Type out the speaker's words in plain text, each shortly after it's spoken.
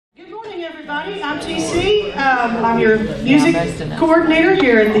morning, everybody. I'm TC. I'm your music coordinator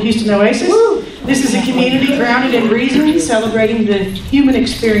here at the Houston Oasis. This is a community grounded in reason, celebrating the human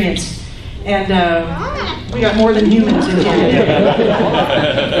experience. And we got more than humans in here today.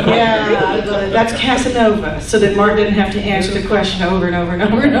 Yeah, that's Casanova, so that Mark didn't have to answer the question over and over and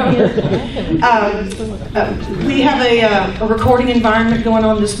over and over. We have a recording environment going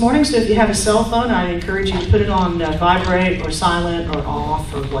on this morning, so if you have a cell phone, I encourage you to put it on vibrate or silent or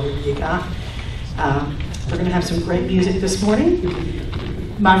off or whatever you got. We're going to have some great music this morning.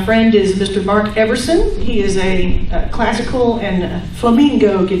 My friend is Mr. Mark Everson. He is a classical and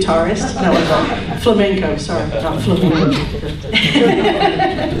flamenco guitarist. No, flamenco, sorry, not flamenco.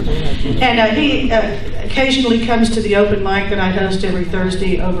 And he occasionally comes to the open mic that I host every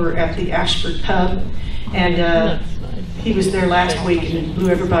Thursday over at the Ashford Pub. And he was there last week and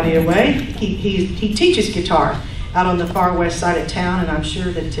blew everybody away. He teaches guitar out on the far west side of town, and I'm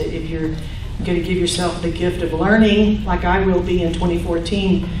sure that if you're going to give yourself the gift of learning, like I will be in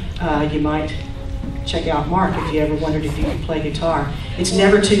 2014, you might check out Mark if you ever wondered if you could play guitar. It's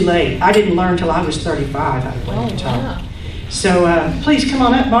never too late. I didn't learn till I was 35 how to play guitar. Wow. So please come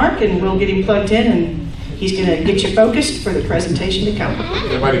on up, Mark, and we'll get him plugged in, and he's going to get you focused for the presentation to come.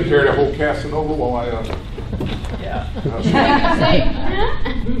 Anybody care to hold Casanova while I... Yeah.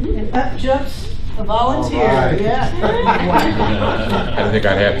 And up jumps a volunteer. Right. Yeah. I think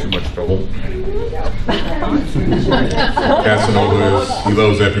I'd have too much trouble. Casanova is, he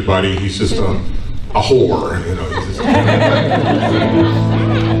loves everybody. He's just a whore, you know. He's just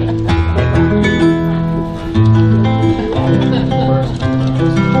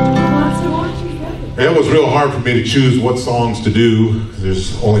It was real hard for me to choose what songs to do.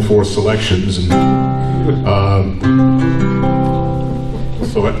 There's only 4 selections, and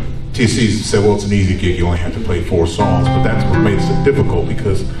so TC said, well, it's an easy gig, you only have to play 4 songs, but that's what makes it difficult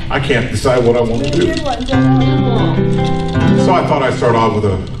because I can't decide what I want to do. So I thought I'd start off with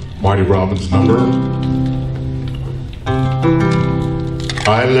a Marty Robbins number.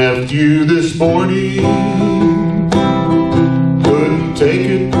 I left you this morning, couldn't take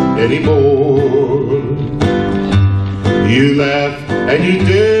it anymore. You laughed and you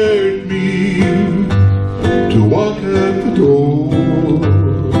dared me to walk out the door.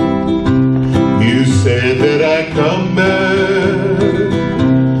 You said that I'd come back.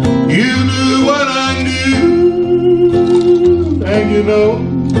 You knew what I knew. And you know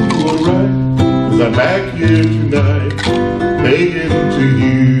you were right, 'cause I'm back here tonight, begging to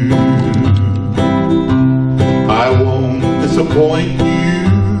you. I won't disappoint you.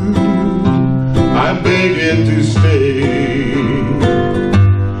 I'm begging to stay.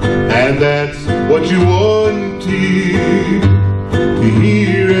 And that's what you wanted to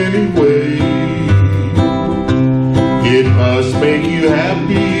hear anyway. It must make you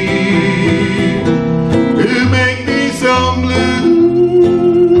happy to make me so blue.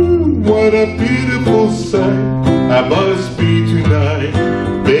 What a beautiful sight I must be tonight,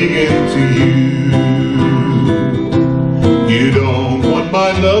 begging to you. You don't want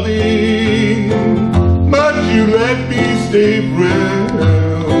my loving, but you let me stay around.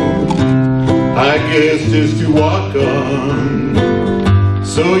 I guess just to walk on,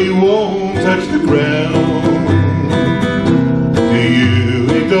 so you won't touch the ground.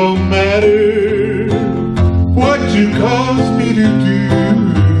 It don't matter what you cause me to do,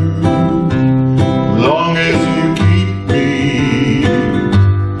 long as you keep me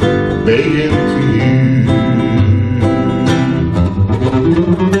begging to you.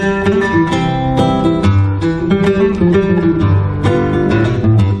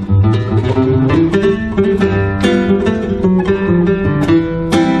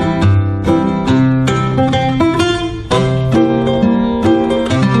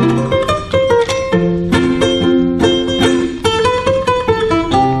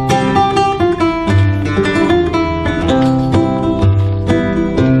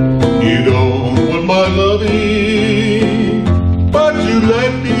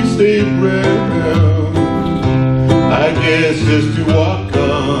 Just to walk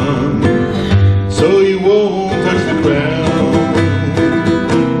on, so you won't touch the ground.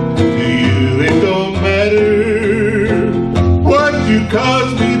 To you it don't matter what you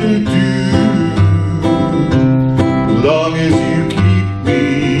cause me to do, long as you keep me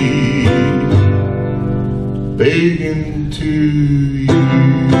begging to you.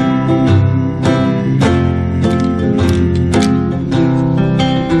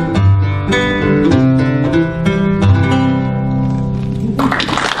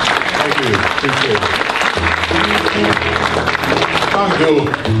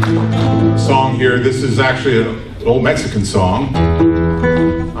 Song here. This is actually an old Mexican song.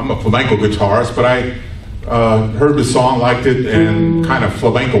 I'm a flamenco guitarist, but I heard the song, liked it, and kind of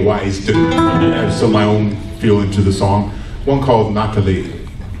flamenco-wise did have some of my own feeling to the song. One called Natalie.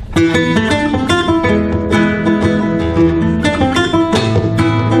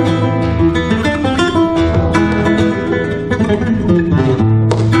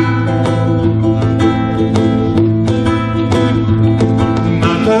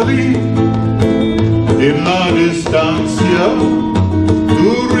 Natalie, en la distancia,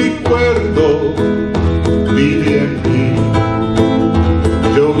 tu recuerdo vive en mí.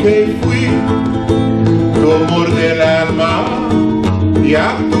 Yo que fui tu amor del alma y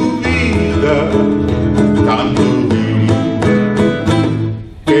a tu vida tanto di.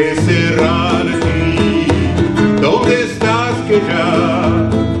 ¿Qué será de ti? ¿Dónde estás que ya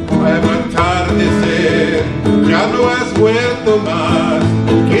al atardecer ya no has vuelto más?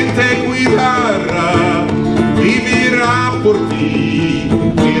 ¿Quién te cuidará? Vivirá por ti.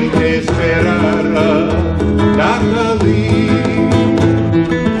 ¿Quién te esperará? Natalie.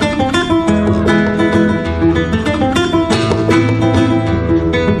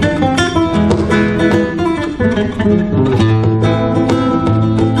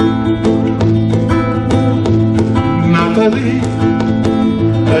 Natalie,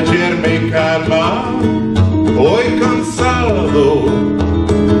 ayer me calma, hoy cansado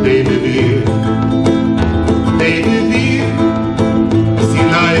de vivir sin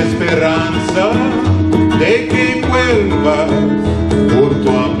la esperanza de que vuelvas junto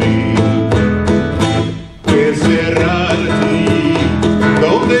a mí. ¿Qué será de ti?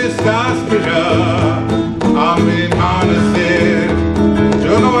 ¿Dónde estás que ya a mi amanecer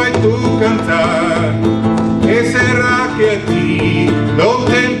yo no oí tu cantar? ¿Qué será que a ti no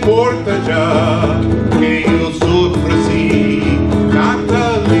te importa ya que yo sufro así,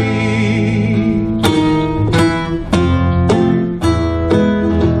 Natalie?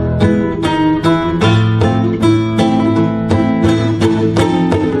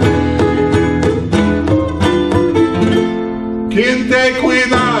 ¿Quién te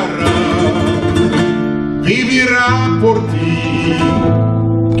cuidará? Vivirá por ti.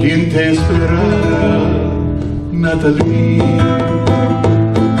 ¿Quién te esperará? Natalie.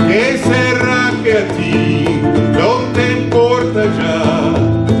 ¿Qué será que a ti no te importa ya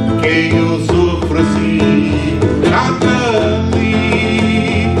que yo sufro así? Natalie,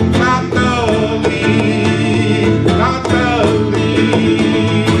 Natalie, Natalie.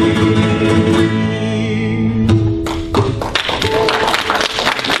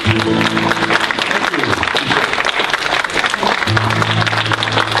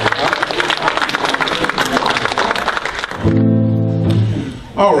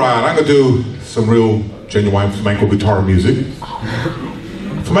 All right, I'm going to do some real genuine flamenco guitar music.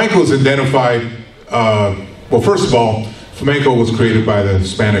 Flamenco is identified, well, first of all, flamenco was created by the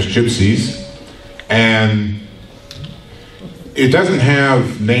Spanish gypsies, and it doesn't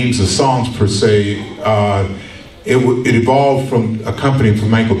have names of songs per se. It evolved from accompanying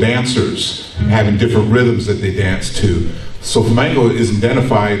flamenco dancers, having different rhythms that they dance to. So flamenco is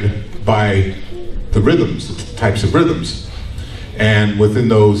identified by the rhythms, the types of rhythms. And within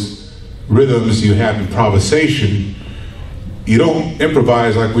those rhythms, you have improvisation. You don't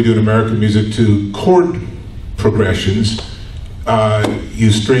improvise like we do in American music to chord progressions.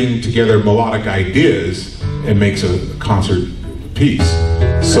 You string together melodic ideas and makes a concert piece.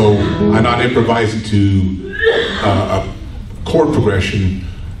 So I'm not improvising to a chord progression.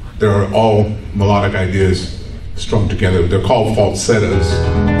 They're all melodic ideas strung together. They're called falsettos.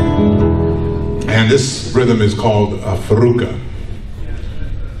 And this rhythm is called faruca.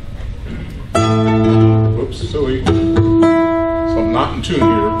 Whoops, silly. So I'm not in tune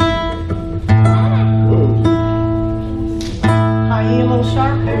here. Whoa. Are you a little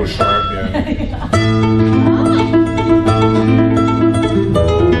sharp? A little sharp, yeah.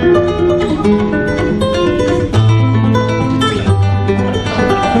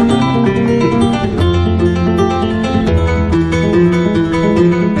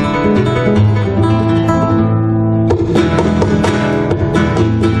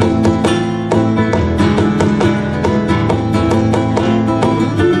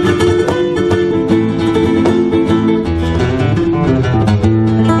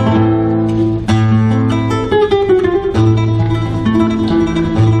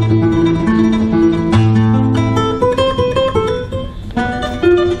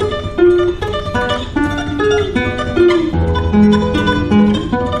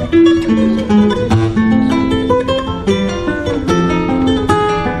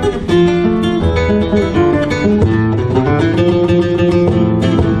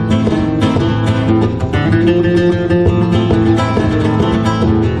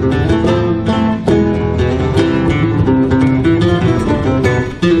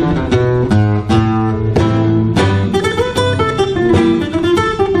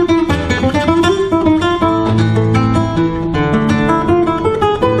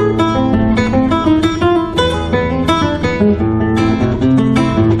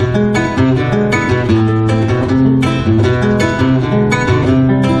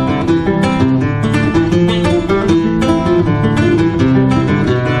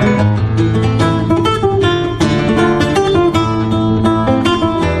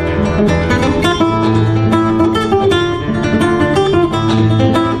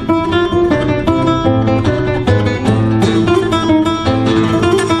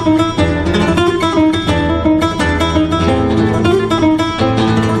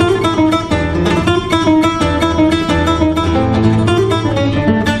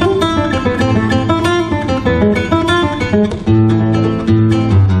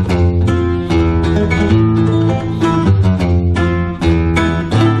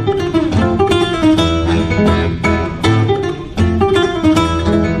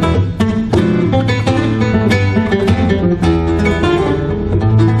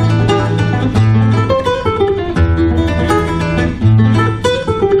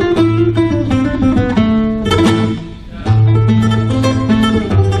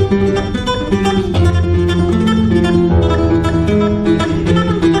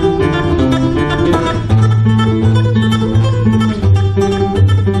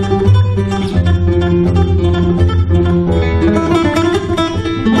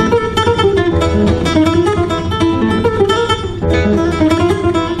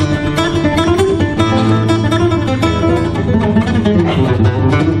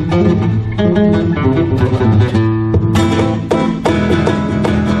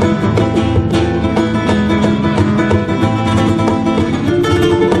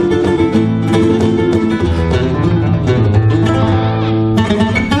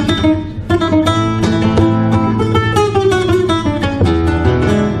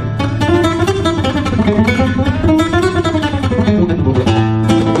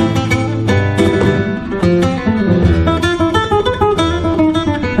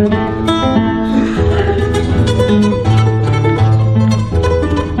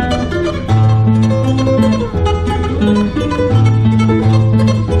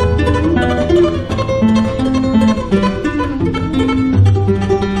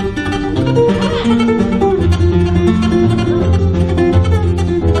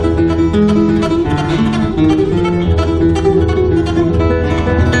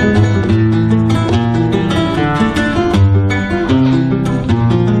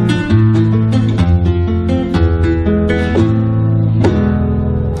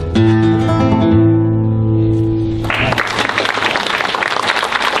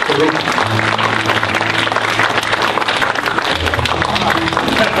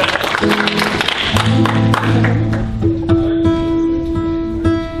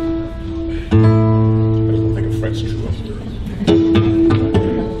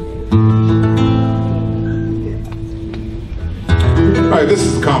 This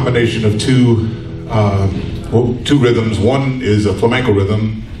is a combination of two rhythms. One is a flamenco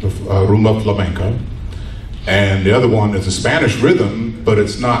rhythm, rumba flamenca, and the other one is a Spanish rhythm, but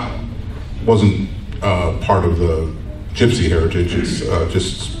wasn't part of the gypsy heritage. It's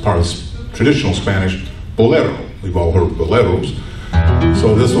just part of traditional Spanish bolero. We've all heard of boleros.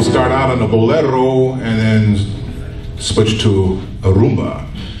 So this will start out on a bolero and then switch to a rumba.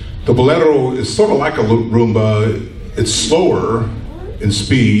 The bolero is sort of like a rumba. It's slower in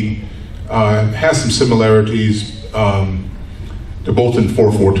speed, has some similarities. They're both in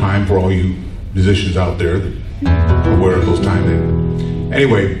 4/4 time for all you musicians out there that are aware of those timing.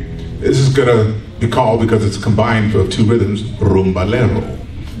 Anyway, this is gonna be called, because it's combined of two rhythms, rumbalero.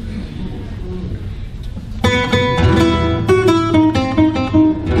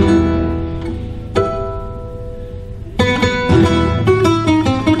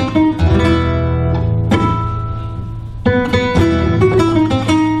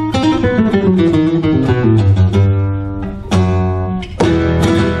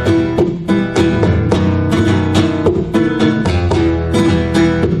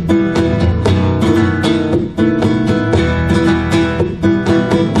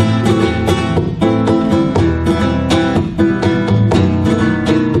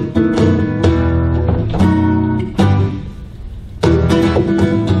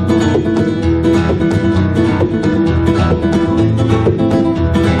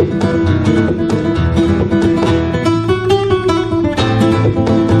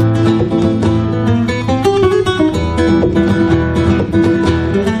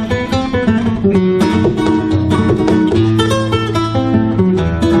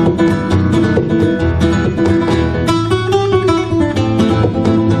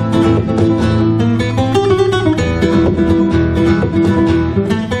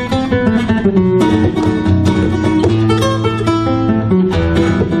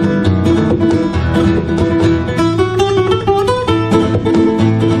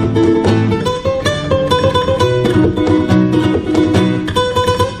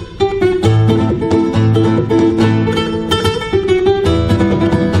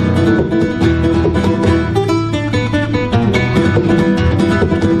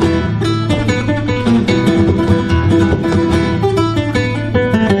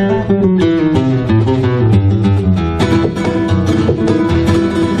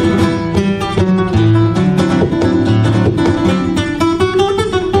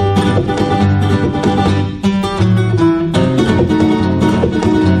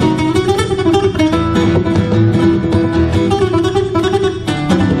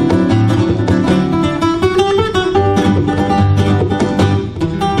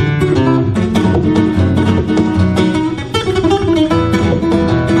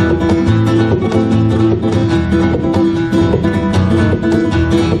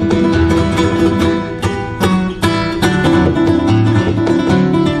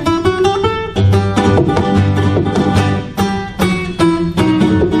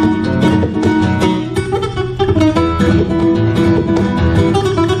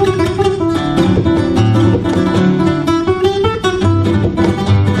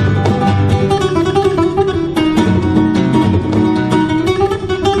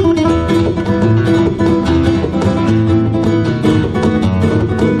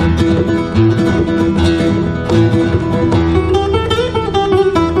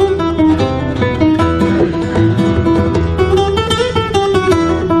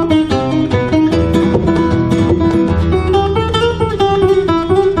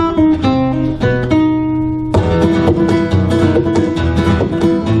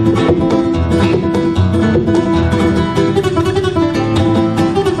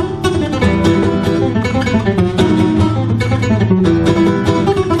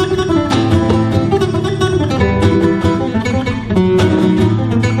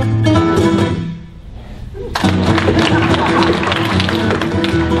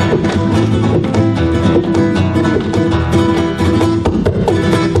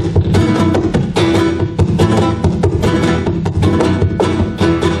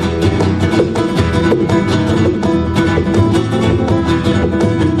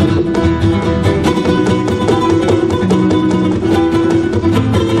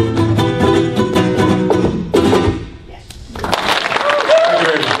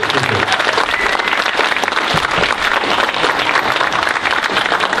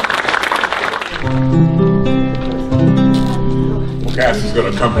 Well, Cass is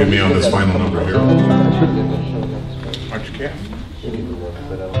going to accompany me on this final number here. Aren't you, Cass?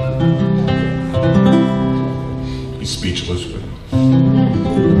 He's speechless. But...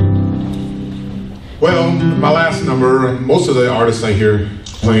 Well, my last number, most of the artists I hear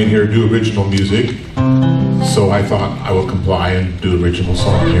playing here do original music, so I thought I would comply and do original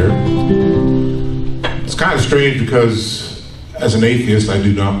song here. It's kind of strange because as an atheist I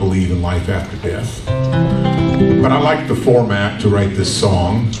do not believe in life after death, but I like the format to write this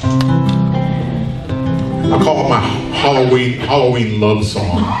song. I call it my Halloween love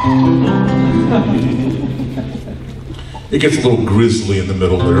song. It gets a little grisly in the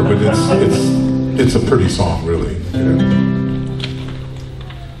middle there, but it's a pretty song, really.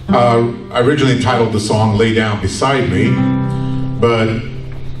 I originally titled the song "Lay Down Beside Me," but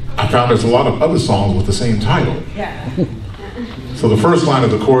I found there's a lot of other songs with the same title. Yeah. So the first line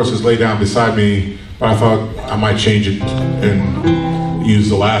of the chorus is "Lay Down Beside Me," but I thought I might change it and use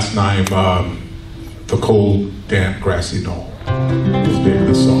the last line, "The Cold, Damp, Grassy Knoll." It's the name of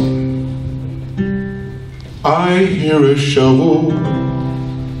the song. I hear a shovel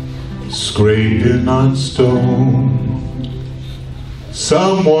scraping on stone.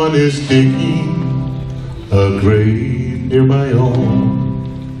 Someone is digging a grave near my own.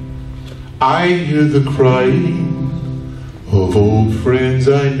 I hear the crying of old friends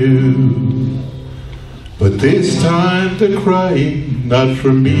I knew, but this time they're crying not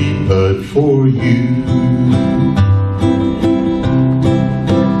for me but for you.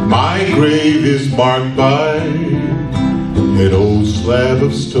 My grave is marked by an old slab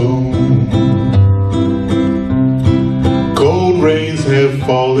of stone. Cold rains have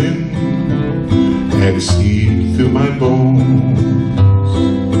fallen and seeped through my bones.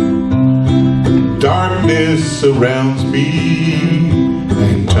 Darkness surrounds me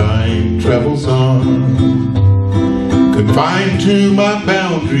and time travels on. Confined to my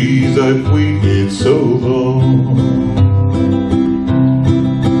boundaries, I've waited so long.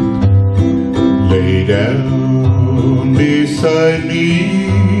 Lay down beside me.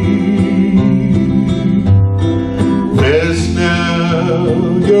 Rest now,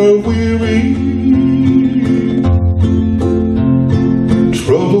 you're weary.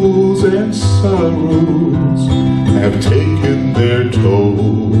 Troubles and sorrows have taken their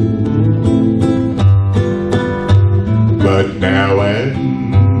toll. But now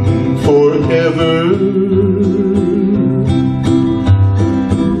and forever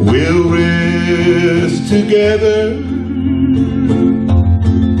we'll rest together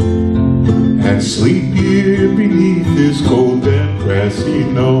and sleep here beneath this cold and grassy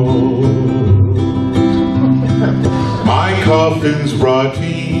knoll. My coffin's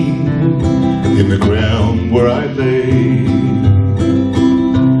rotting in the ground where I lay,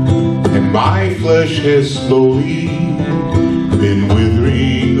 and my flesh has slowly been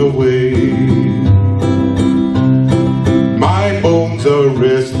withering away. My bones are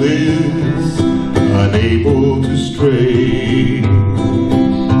restless, unable to stray.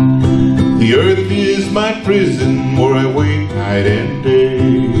 The earth is my prison where I wait night and day.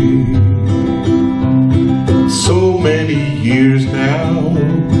 So many years now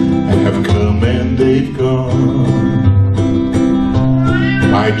have come and they've gone.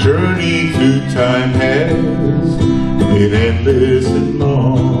 My journey through time has been endless and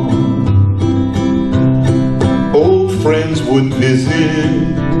long. Old friends would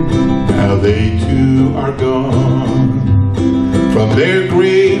visit, now they too are gone. From their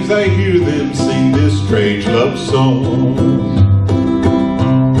graves I hear them sing this strange love song.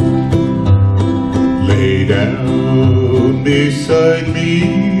 Lay down beside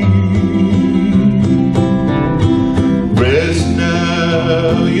me. Rest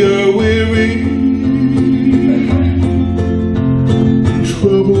now, you're weary.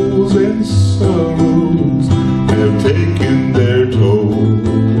 Troubles and sorrows have taken their toll.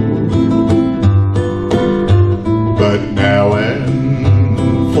 But now and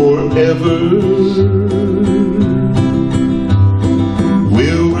forever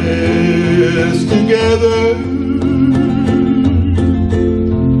we'll rest together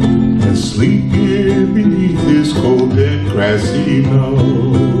and sleep here beneath this cold and grassy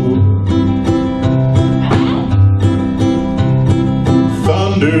knoll.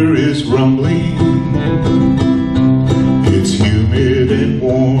 Thunder is rumbling, it's humid and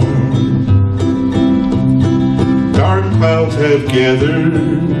warm. Dark clouds have gathered,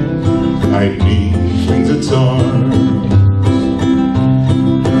 lightning flings its arms.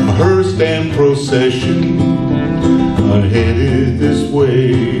 A hearse and procession are headed this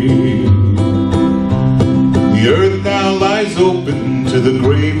way. The The earth now lies open to the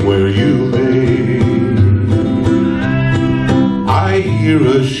grave where you lay. I hear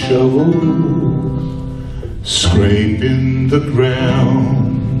a shovel scraping the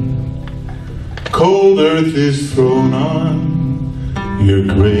ground. Cold earth is thrown on your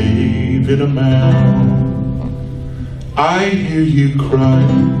grave in a mound. I hear you cry,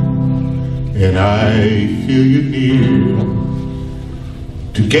 and I feel you near.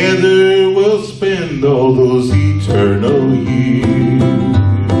 Together we'll spend all those eternal years.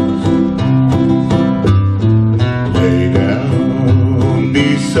 Lay down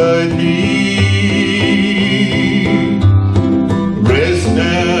beside me. Rest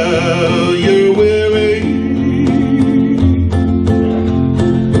now, you're weary.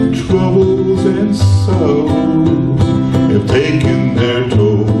 Troubles and sorrows have taken their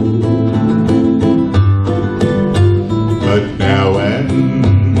toll. But now and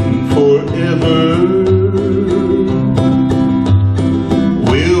forever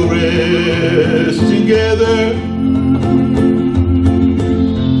we'll rest together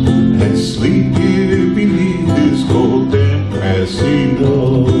and sleep